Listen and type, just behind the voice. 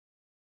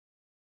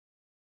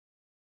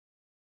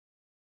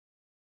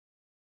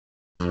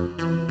Welcome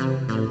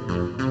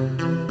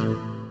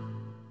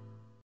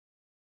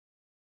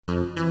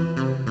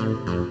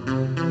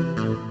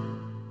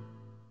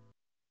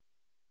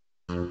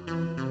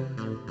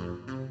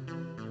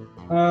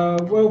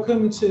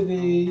to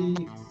the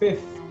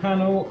fifth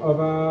panel of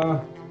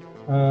our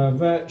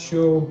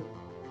virtual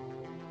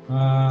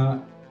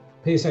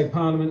PSA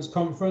Parliaments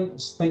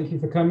Conference. Thank you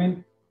for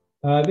coming.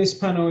 This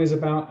panel is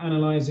about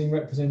analysing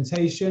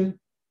representation,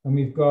 and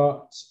we've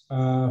got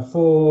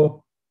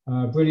four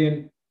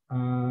brilliant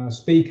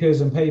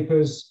speakers and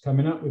papers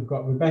coming up. We've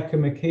got Rebecca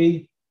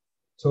McKee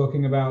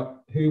talking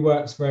about who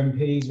works for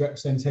MPs,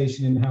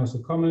 representation in the House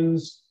of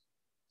Commons.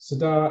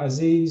 Sadar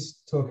Aziz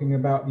talking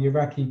about the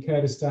Iraqi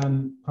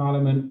Kurdistan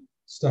Parliament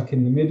stuck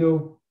in the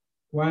middle.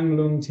 Wang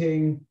Lung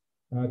Ting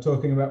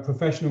talking about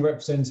professional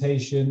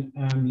representation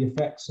and the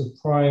effects of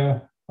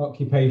prior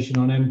occupation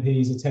on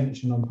MPs'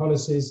 attention on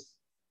policies.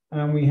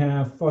 And we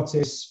have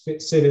Fotis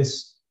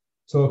Fitsilis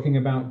talking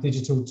about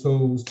digital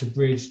tools to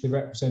bridge the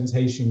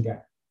representation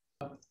gap.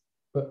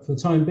 But for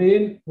the time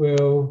being,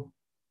 we'll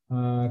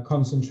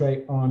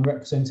concentrate on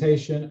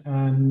representation,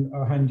 and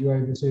I'll hand you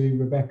over to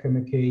Rebecca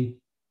McKee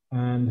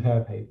and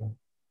her paper.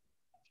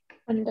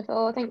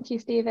 Wonderful, thank you,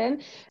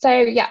 Stephen. So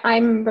yeah,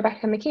 I'm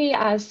Rebecca McKee,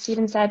 as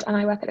Stephen said, and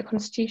I work at the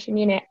Constitution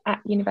Unit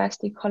at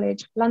University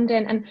College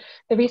London. And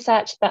the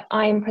research that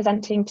I'm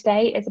presenting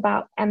today is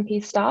about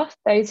MP staff,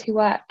 those who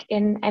work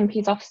in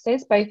MPs'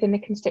 offices, both in the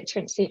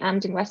constituency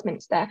and in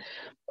Westminster,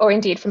 or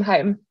indeed from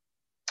home,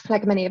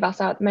 like many of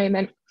us are at the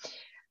moment.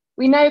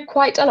 We know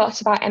quite a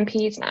lot about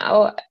MPs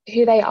now,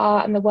 who they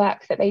are and the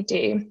work that they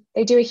do.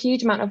 They do a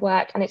huge amount of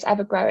work and it's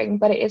ever growing,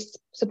 but it is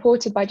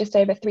supported by just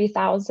over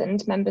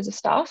 3,000 members of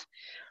staff.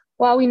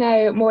 While we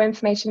know more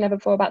information than ever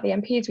before about the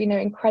MPs, we know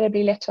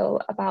incredibly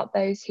little about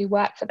those who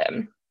work for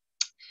them.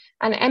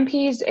 And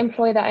MPs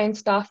employ their own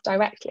staff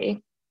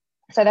directly.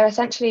 So they're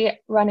essentially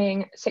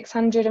running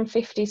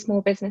 650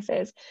 small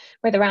businesses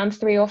with around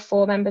 3 or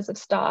 4 members of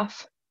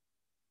staff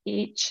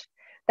each.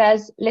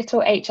 There's little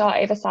HR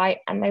oversight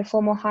and no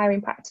formal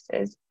hiring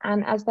practices.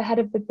 And as the head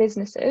of the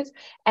businesses,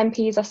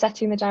 MPs are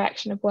setting the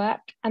direction of work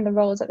and the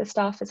roles that the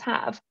staffers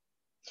have.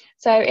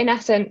 So in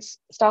essence,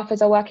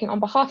 staffers are working on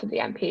behalf of the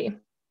MP.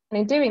 And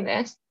in doing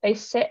this, they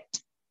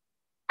sit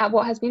at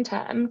what has been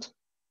termed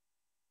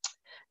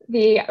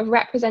the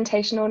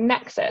representational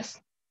nexus.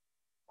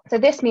 So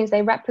this means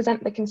they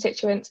represent the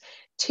constituents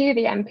to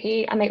the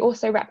MP, and they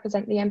also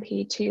represent the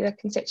MP to the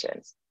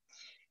constituents.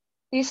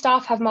 These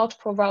staff have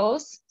multiple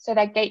roles, so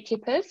they're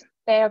gatekeepers.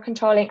 They are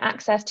controlling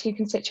access to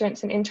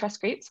constituents and interest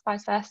groups,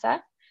 vice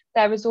versa.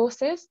 They're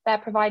resources, they're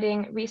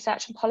providing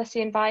research and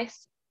policy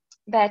advice.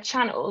 They're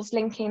channels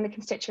linking the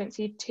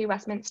constituency to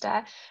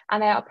Westminster,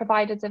 and they are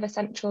providers of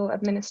essential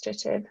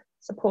administrative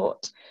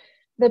support.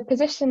 The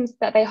positions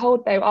that they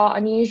hold, though, are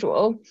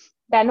unusual.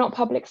 They're not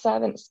public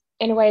servants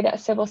in a way that a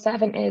civil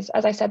servant is.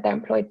 As I said, they're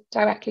employed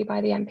directly by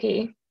the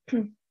MP.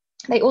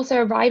 They also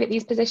arrive at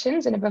these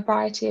positions in a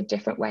variety of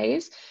different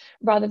ways,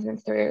 rather than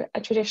through a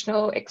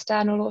traditional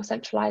external or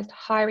centralised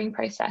hiring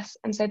process,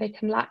 and so they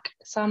can lack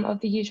some of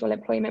the usual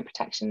employment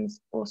protections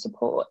or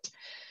support.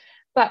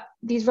 But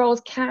these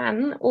roles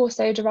can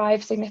also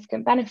derive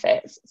significant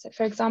benefits. So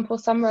for example,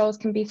 some roles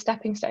can be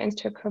stepping stones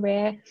to a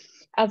career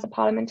as a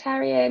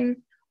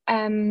parliamentarian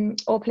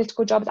or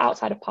political jobs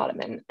outside of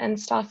Parliament, and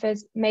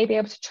staffers may be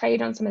able to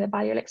trade on some of the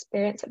valuable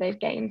experience that they've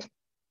gained.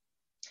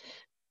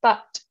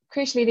 But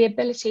crucially, the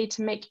ability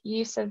to make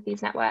use of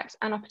these networks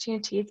and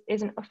opportunities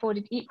isn't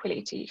afforded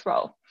equally to each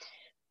role.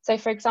 So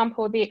for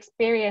example, the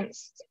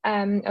experience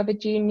of a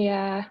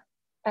junior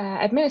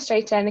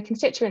administrator in the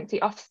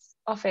constituency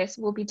office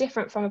will be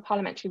different from a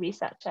parliamentary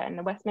researcher in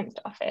the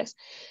Westminster office,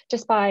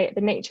 just by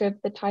the nature of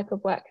the type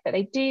of work that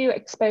they do,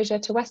 exposure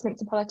to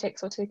Westminster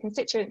politics or to the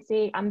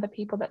constituency, and the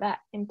people that they're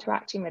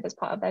interacting with as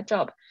part of their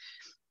job.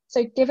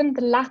 So given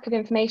the lack of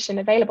information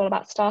available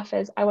about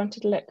staffers, I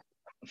wanted to look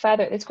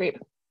further at this group.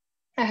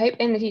 I hope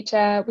in the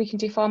future we can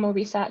do far more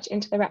research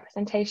into the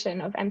representation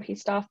of MP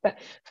staff, but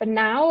for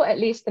now, at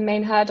least the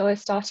main hurdle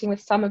is starting with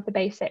some of the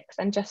basics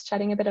and just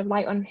shedding a bit of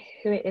light on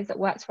who it is that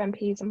works for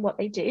MPs and what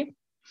they do.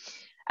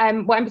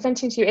 What I'm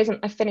presenting to you isn't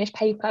a finished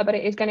paper, but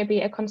it is going to be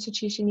a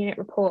Constitution Unit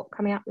report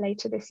coming out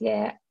later this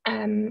year,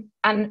 and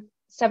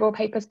several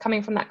papers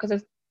coming from that,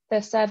 because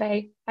the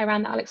survey I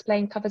ran that I'll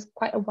explain covers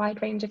quite a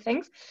wide range of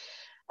things.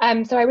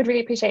 So I would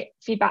really appreciate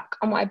feedback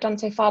on what I've done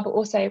so far, but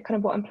also kind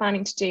of what I'm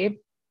planning to do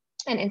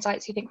and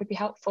insights you think would be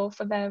helpful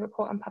for the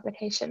report and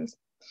publications.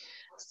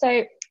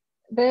 So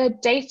the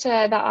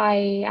data that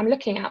I am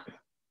looking at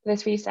for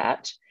this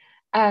research,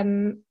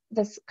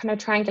 there's kind of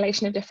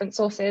triangulation of different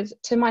sources.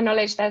 To my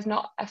knowledge, there's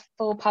not a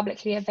full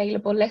publicly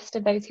available list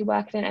of those who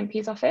work in an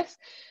MP's office.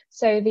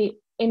 So the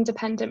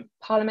Independent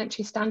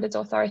Parliamentary Standards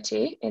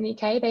Authority in the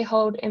UK, they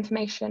hold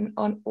information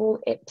on all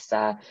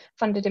IPSA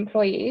funded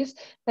employees.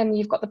 Then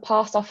you've got the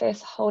Pass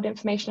Office, hold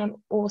information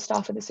on all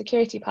staff with a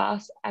security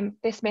pass, and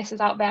this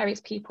misses out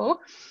various people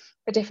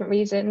for different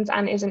reasons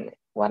and isn't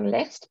one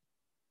list.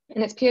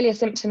 And it's purely a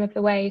symptom of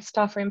the way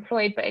staff are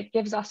employed, but it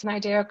gives us an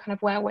idea of kind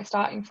of where we're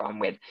starting from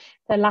with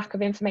the lack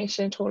of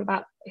information at all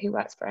about who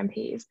works for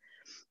MPs.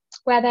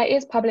 Where there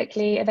is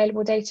publicly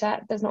available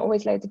data, there's not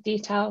always loads of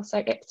detail.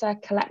 So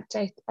IPSA collect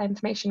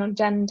information on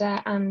gender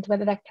and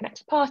whether they're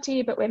connected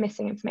party, but we're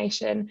missing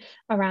information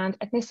around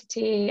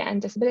ethnicity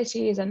and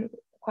disabilities and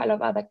quite a lot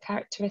of other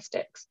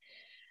characteristics.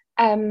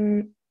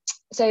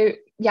 So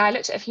yeah, I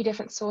looked at a few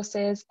different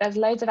sources. There's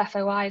loads of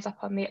FOIs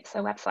up on the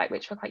IPSA website,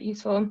 which were quite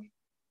useful.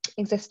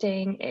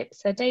 Existing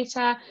IPSA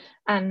data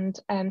and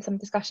some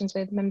discussions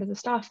with members of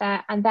staff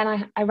there. And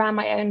then I ran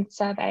my own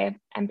survey of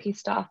MP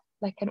staff,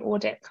 like an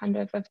audit kind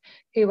of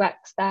who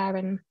works there,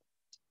 and a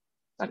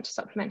bunch of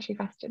supplementary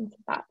questions of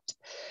that.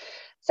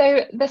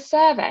 So the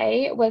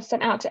survey was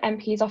sent out to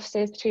MPs'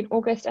 offices between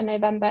August and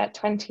November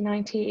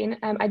 2019.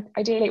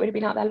 Ideally, it would have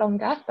been out there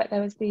longer, but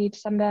there was the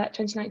December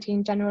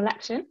 2019 general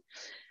election.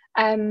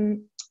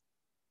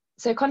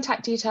 So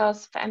contact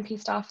details for MP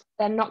staff,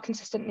 they're not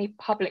consistently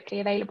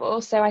publicly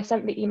available. So I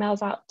sent the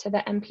emails out to the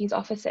MP's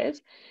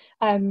offices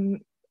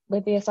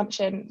with the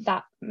assumption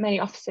that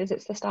many offices,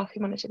 it's the staff who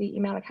monitor the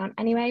email account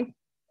anyway.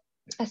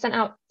 I sent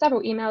out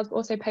several emails, but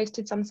also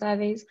posted some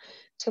surveys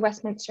to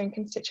Westminster and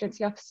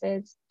constituency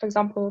offices, for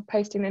example,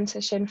 posting them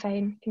to Sinn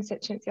Féin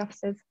constituency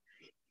offices.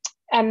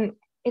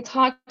 It's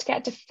hard to get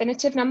a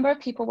definitive number of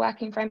people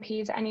working for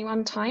MPs at any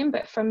one time,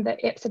 but from the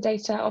IPSA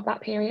data of that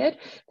period,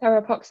 there were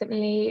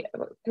approximately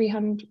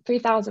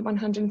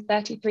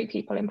 3,133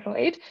 people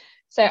employed.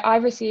 So I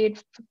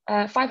received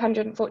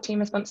 514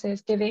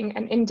 responses, giving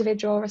an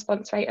individual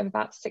response rate of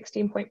about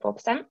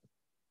 16.4%.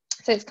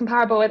 So it's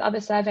comparable with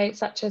other surveys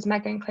such as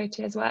Megan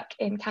Clotier's work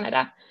in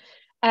Canada,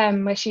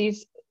 where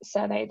she's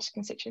surveyed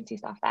constituency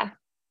staff there.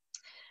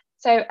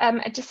 So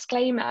a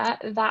disclaimer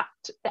that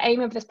the aim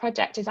of this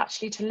project is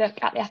actually to look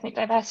at the ethnic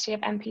diversity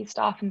of MP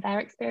staff and their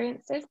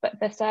experiences, but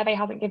the survey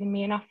hasn't given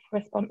me enough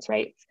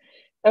responses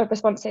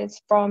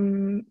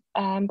from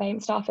BAME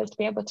staffers to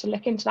be able to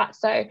look into that.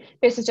 So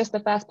this is just the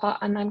first part,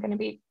 and I'm going to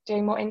be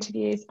doing more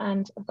interviews,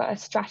 and I've got a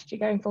strategy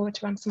going forward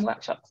to run some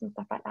workshops and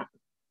stuff like that.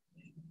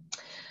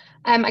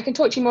 I can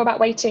talk to you more about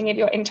weighting if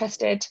you're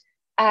interested,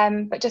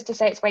 but just to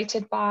say it's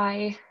weighted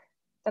by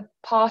the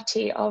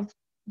party of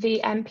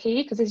the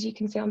MP, because as you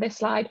can see on this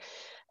slide,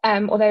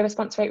 although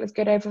response rate was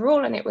good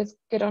overall and it was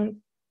good on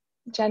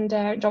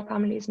gender, job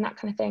families and that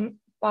kind of thing,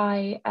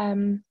 by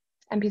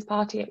MP's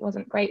party it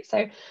wasn't great.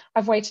 So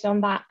I've weighted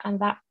on that,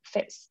 and that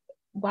fits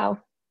well.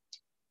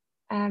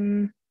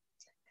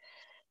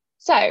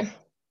 So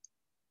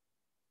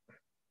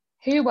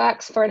who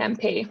works for an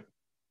MP?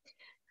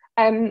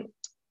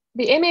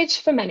 The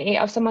image for many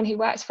of someone who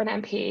works for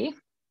an MP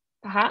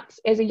perhaps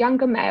is a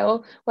younger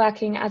male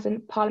working as a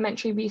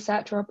parliamentary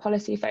research or a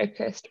policy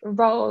focused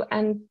role,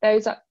 and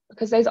those are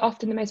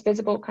often the most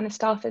visible kind of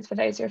staffers for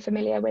those who are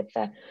familiar with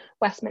the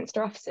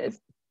Westminster offices.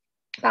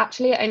 But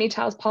actually it only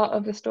tells part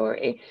of the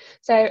story.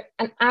 So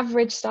an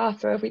average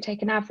staffer, if we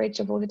take an average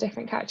of all the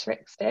different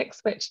characteristics,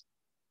 which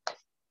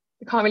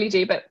we can't really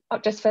do, but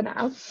just for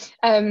now,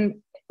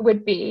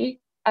 would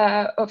be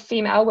a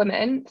female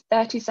woman,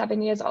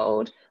 37 years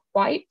old,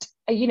 white,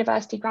 a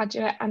university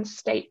graduate and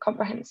state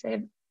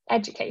comprehensive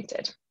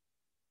educated.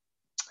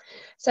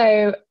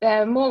 So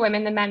there are more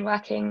women than men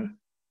working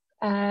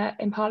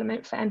in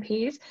Parliament for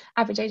MPs.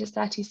 Average age is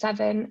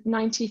 37,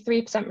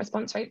 93%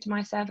 response rate to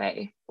my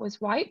survey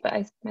was white, but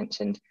as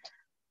mentioned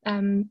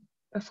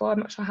before, I'm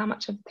not sure how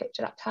much of the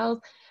picture that tells.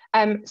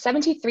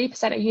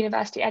 73% are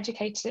university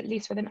educated, at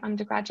least with an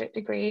undergraduate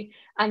degree,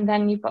 and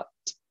then you've got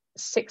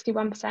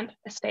 61%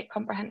 are state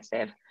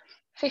comprehensive.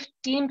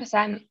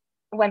 15%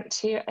 went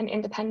to an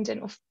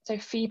independent, or so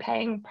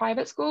fee-paying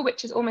private school,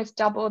 which is almost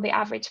double the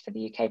average for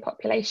the UK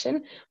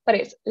population, but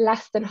it's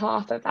less than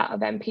half of that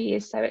of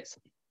MPs, so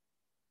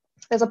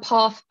there's a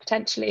path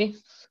potentially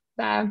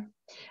there.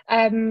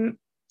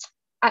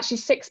 Actually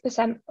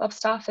 6% of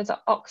staffers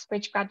are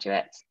Oxbridge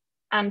graduates,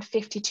 and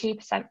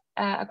 52%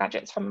 are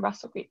graduates from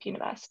Russell Group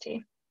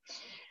University.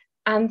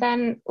 And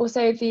then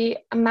also the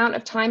amount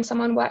of time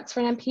someone works for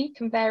an MP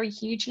can vary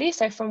hugely,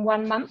 so from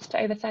 1 month to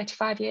over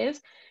 35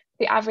 years.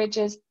 The average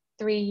is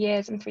 3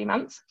 years and 3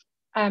 months.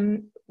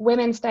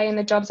 Women stay in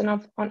the jobs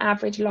on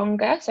average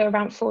longer, so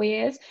around 4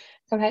 years,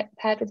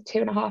 compared with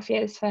 2.5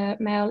 years for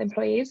male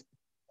employees.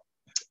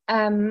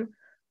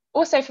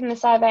 Also from the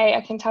survey,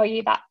 I can tell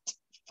you that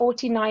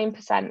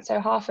 49%, so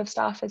half of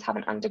staffers, have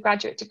an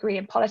undergraduate degree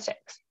in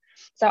politics,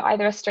 so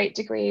either a straight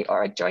degree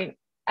or a joint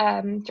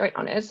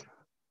honours.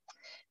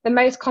 The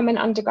most common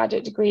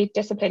undergraduate degree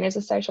discipline is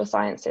the social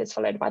sciences,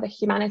 followed by the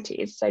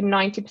humanities, so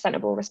 90%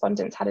 of all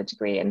respondents had a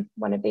degree in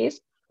one of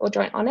these, or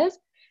joint honours,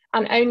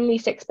 and only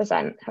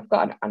 6% have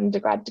got an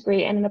undergrad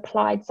degree in an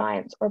applied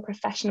science or a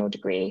professional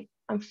degree,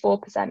 and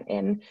 4%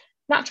 in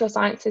natural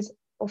sciences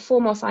or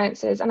formal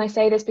sciences. And I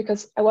say this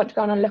because I want to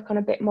go on and look on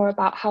a bit more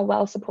about how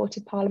well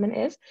supported Parliament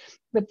is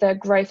with the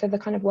growth of the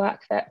kind of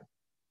work that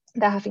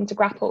they're having to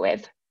grapple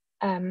with.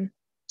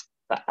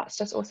 But that's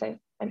just also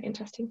an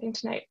interesting thing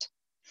to note.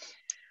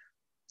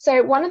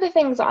 So one of the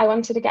things that I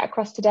wanted to get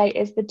across today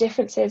is the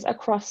differences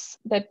across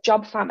the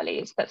job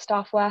families that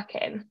staff work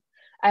in.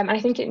 And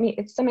I think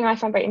it's something I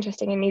find very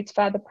interesting and needs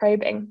further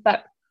probing.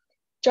 But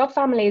job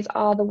families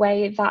are the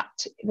way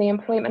that the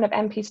employment of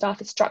MP staff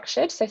is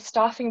structured. So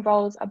staffing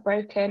roles are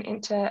broken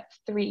into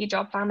 3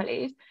 job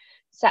families.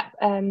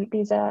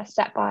 These are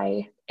set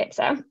by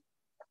IPSA.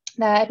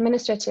 They're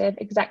administrative,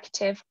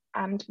 executive,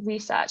 and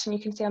research. And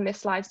you can see on this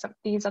slide,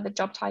 these are the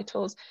job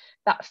titles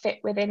that fit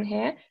within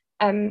here,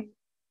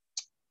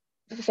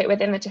 fit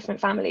within the different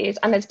families.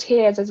 And there's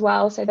tiers as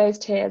well. So those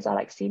tiers are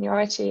like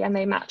seniority, and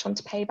they match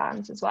onto pay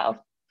bands as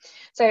well.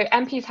 So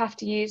MPs have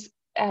to use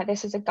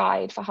this as a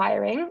guide for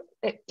hiring.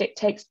 It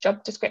dictates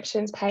job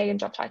descriptions, pay, and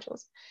job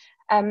titles.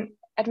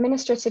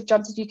 Administrative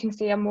jobs, as you can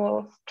see, are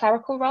more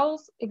clerical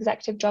roles.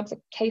 Executive jobs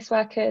are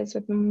caseworkers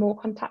with more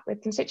contact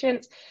with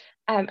constituents.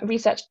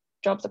 Research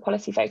jobs are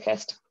policy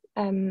focused,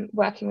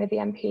 working with the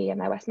MP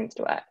and their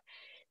Westminster work.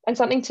 And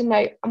something to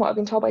note, and what I've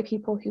been told by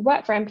people who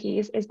work for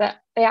MPs, is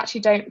that they actually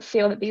don't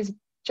feel that these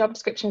job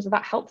descriptions are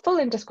that helpful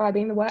in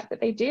describing the work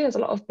that they do. There's a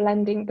lot of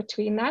blending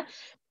between there.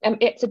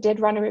 IPSA did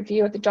run a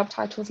review of the job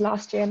titles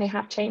last year, and they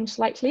have changed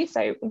slightly,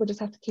 so we'll just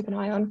have to keep an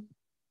eye on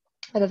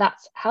whether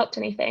that's helped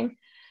anything.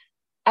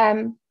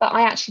 But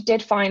I actually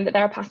did find that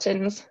there are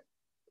patterns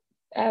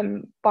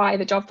by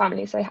the job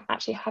family, so they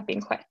actually have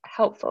been quite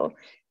helpful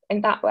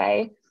in that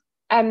way.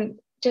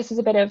 Just as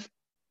a bit of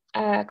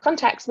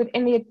context,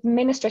 within the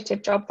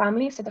administrative job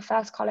family, so the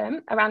first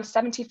column, around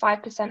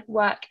 75%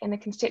 work in the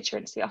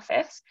constituency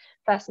office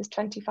versus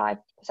 25%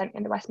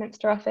 in the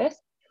Westminster office.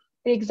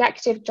 The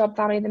executive job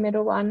family, the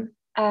middle one,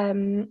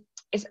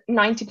 is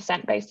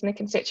 90% based in the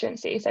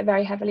constituency, so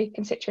very heavily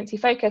constituency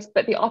focused,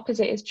 but the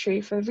opposite is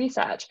true for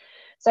research.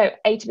 So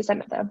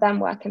 80% of them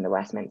work in the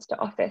Westminster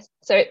office.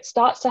 So it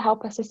starts to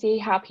help us to see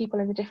how people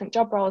in the different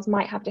job roles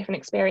might have different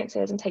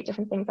experiences and take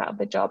different things out of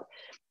the job,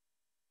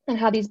 and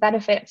how these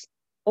benefits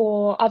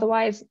or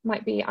otherwise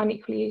might be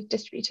unequally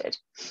distributed.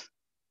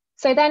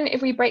 So then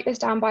if we break this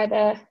down by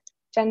the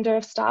gender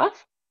of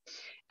staff,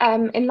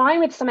 in line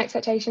with some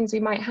expectations we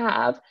might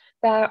have,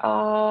 there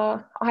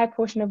are a higher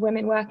proportion of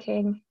women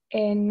working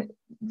in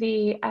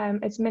the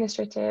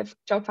administrative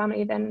job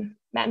family than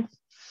men.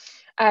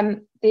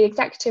 The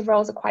executive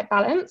roles are quite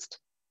balanced,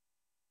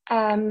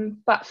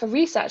 but for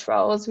research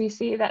roles, we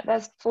see that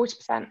there's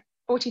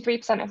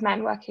 43% of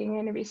men working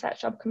in a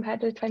research job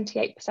compared to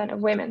 28%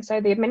 of women. So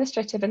the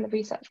administrative and the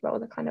research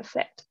roles are kind of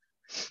flipped.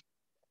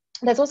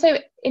 There's also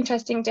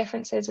interesting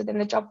differences within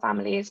the job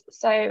families.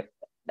 So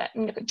that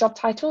job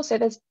titles, so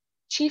there's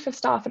chief of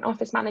staff and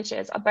office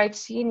managers are both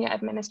senior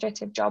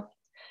administrative job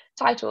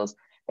titles.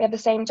 They have the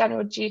same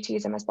general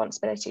duties and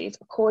responsibilities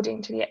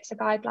according to the IPSA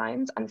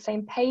guidelines and the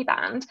same pay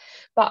band.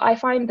 But I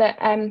find that,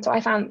 so I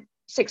found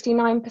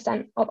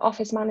 69% of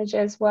office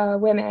managers were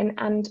women,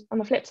 and on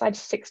the flip side,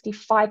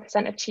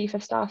 65% of chief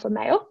of staff were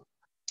male.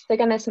 So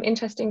again, there's some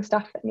interesting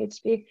stuff that needs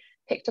to be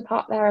picked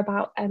apart there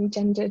about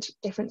gendered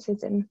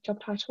differences in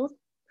job titles.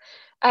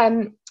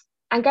 And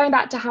going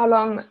back to how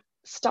long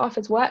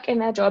staffers work in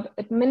their job,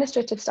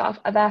 administrative staff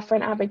are there for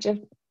an average of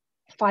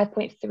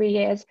 5.3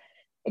 years.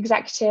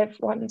 Executive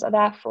ones are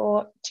there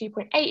for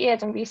 2.8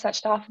 years, and research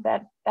staff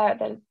are there at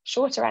the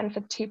shorter end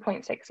for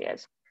 2.6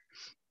 years.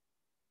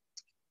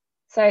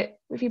 So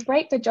if you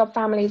break the job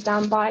families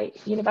down by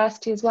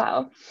university as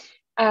well,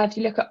 if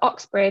you look at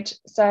Oxbridge,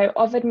 so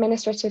of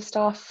administrative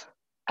staff,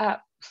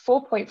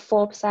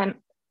 4.4%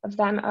 of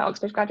them are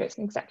Oxbridge graduates,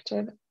 and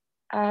executive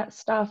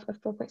staff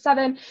of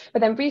 4.7,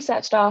 but then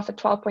research staff are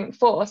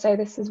 12.4. So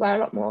this is where a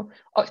lot more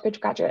Oxbridge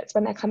graduates,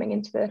 when they're coming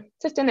into the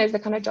system, those are the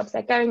kind of jobs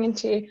they're going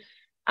into.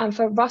 And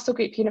for Russell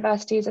Group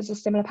universities, there's a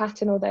similar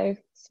pattern, although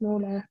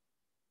smaller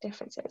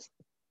differences.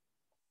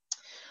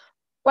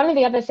 One of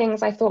the other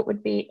things I thought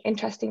would be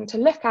interesting to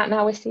look at,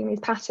 now we're seeing these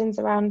patterns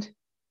around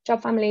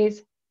job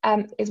families,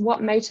 is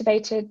what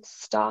motivated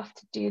staff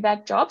to do their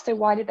job. So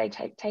why did they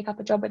take up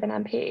a job with an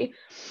MP?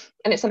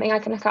 And it's something I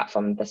can look at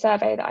from the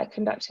survey that I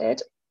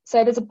conducted.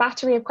 So there's a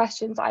battery of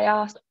questions I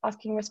asked,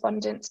 asking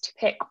respondents to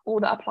pick all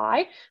that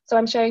apply. So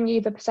I'm showing you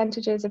the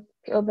percentages of,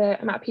 or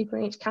the amount of people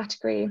in each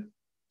category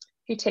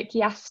who tick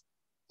yes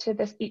to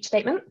each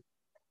statement.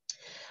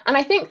 And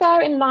I think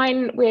they're in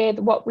line with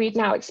what we'd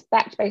now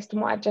expect based on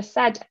what I've just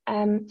said.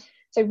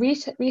 So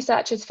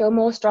researchers feel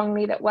more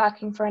strongly that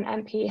working for an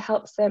MP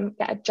helps them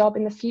get a job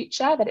in the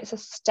future, that it's a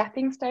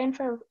stepping stone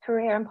for a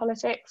career in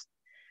politics,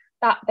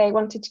 that they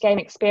wanted to gain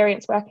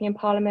experience working in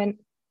Parliament.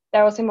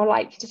 They're also more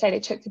likely to say they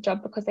took the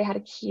job because they had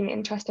a keen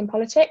interest in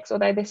politics,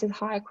 although this is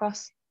high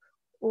across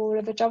all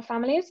of the job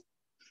families.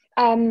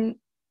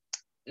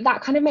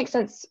 That kind of makes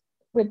sense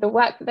with the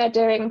work that they're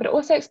doing, but it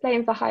also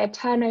explains the higher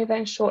turnover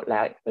and short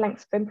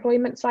lengths of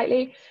employment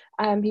slightly,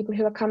 people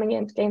who are coming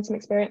in to gain some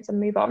experience and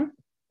move on.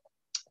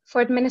 For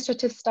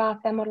administrative staff,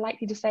 they're more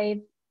likely to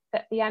say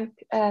that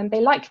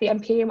they like the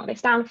MP and what they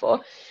stand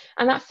for,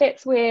 and that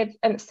fits with,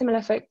 and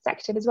similar for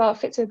executive as well,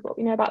 fits with what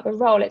we know about the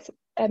role. It's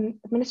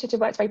administrative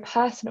work, it's a very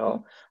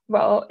personal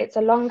role. It's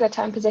a longer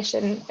term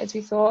position, as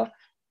we saw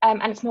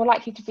and it's more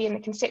likely to be in the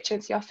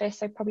constituency office,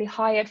 so probably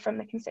hired from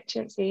the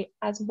constituency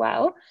as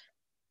well.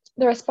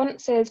 The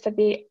responses for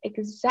the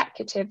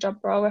executive job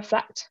role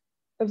reflect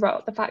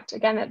the fact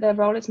again that the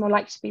role is more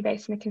likely to be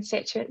based in the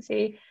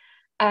constituency,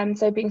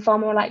 so being far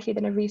more likely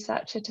than a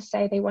researcher to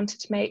say they wanted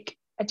to make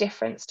a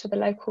difference to the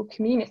local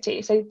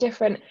community. So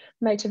different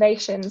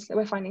motivations, that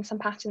we're finding some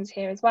patterns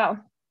here as well.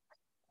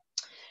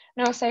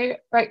 And I also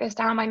broke this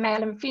down by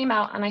male and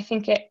female, and I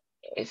think it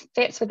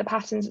fits with the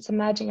patterns that's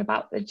emerging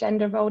about the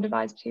gender role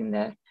divides between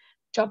the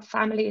job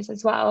families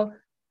as well.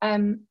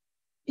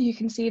 You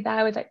can see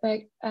there with like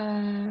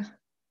the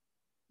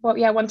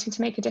wanting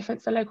to make a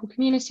difference to the local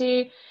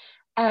community,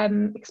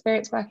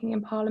 experience working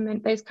in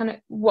Parliament, those kind of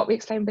what we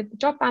explained with the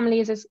job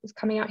families is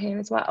coming out here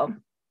as well.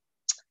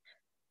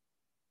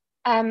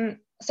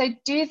 So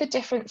do the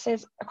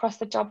differences across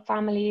the job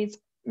families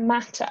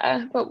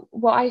matter? But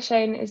what I've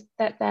shown is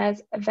that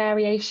there's a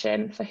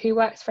variation for who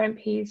works for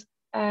MPs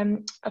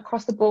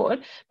across the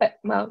board, but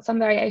well, some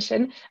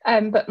variation,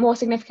 but more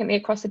significantly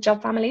across the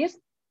job families.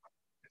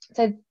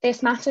 So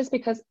this matters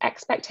because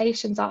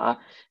expectations are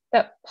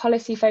that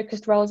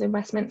policy-focused roles in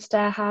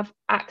Westminster have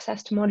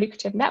access to more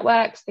lucrative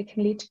networks. They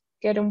can lead to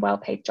good and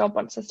well-paid job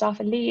once the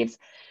staffer leaves.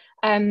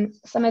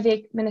 Some of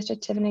the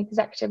administrative and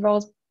executive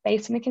roles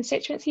based in the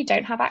constituency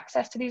don't have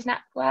access to these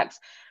networks.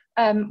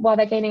 While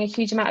they're gaining a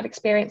huge amount of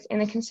experience in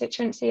the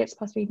constituency, it's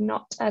possibly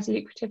not as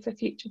lucrative for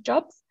future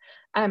jobs.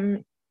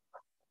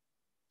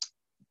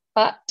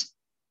 But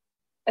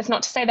it's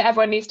not to say that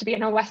everyone needs to be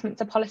in a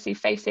Westminster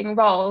policy-facing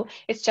role.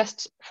 It's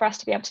just for us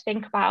to be able to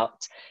think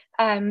about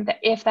that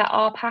if there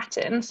are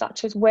patterns,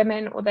 such as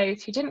women or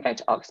those who didn't go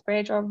to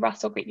Oxbridge or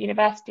Russell Group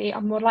University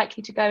are more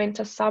likely to go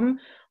into some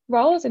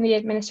roles in the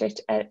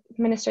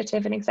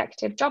administrative and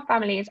executive job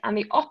families, and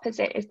the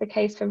opposite is the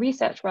case for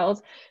research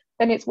roles,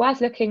 then it's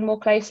worth looking more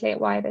closely at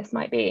why this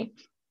might be,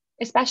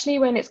 especially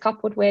when it's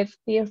coupled with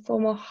the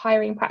informal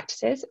hiring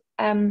practices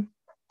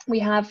we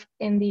have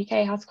in the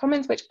UK House of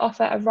Commons, which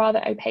offer a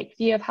rather opaque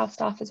view of how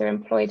staffers are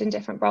employed in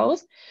different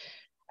roles.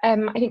 I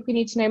think we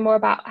need to know more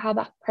about how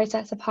that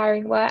process of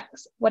hiring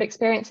works, what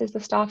experiences the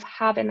staff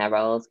have in their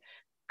roles,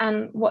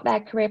 and what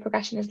their career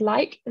progression is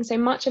like. And so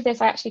much of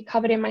this I actually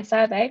covered in my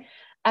survey.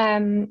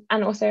 And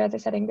also, as I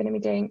said, I'm going to be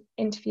doing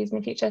interviews in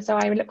the future, so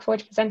I look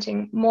forward to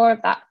presenting more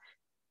of that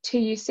to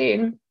you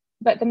soon.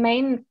 But the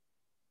main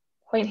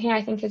point here,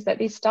 I think, is that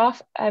these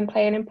staff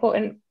play an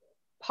important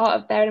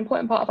part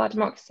of our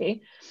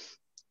democracy,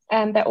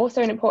 and they're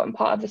also an important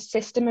part of the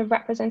system of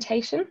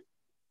representation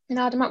in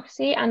our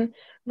democracy. And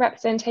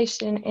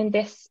representation in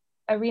this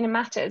arena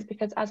matters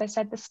because, as I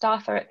said, the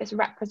staff are at this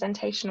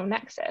representational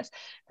nexus,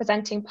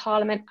 presenting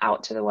Parliament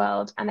out to the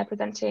world, and they're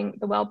presenting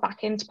the world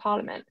back into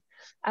Parliament.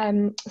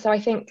 So I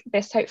think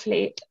this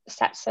hopefully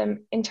sets some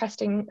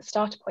interesting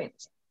starter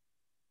points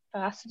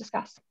for us to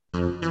discuss.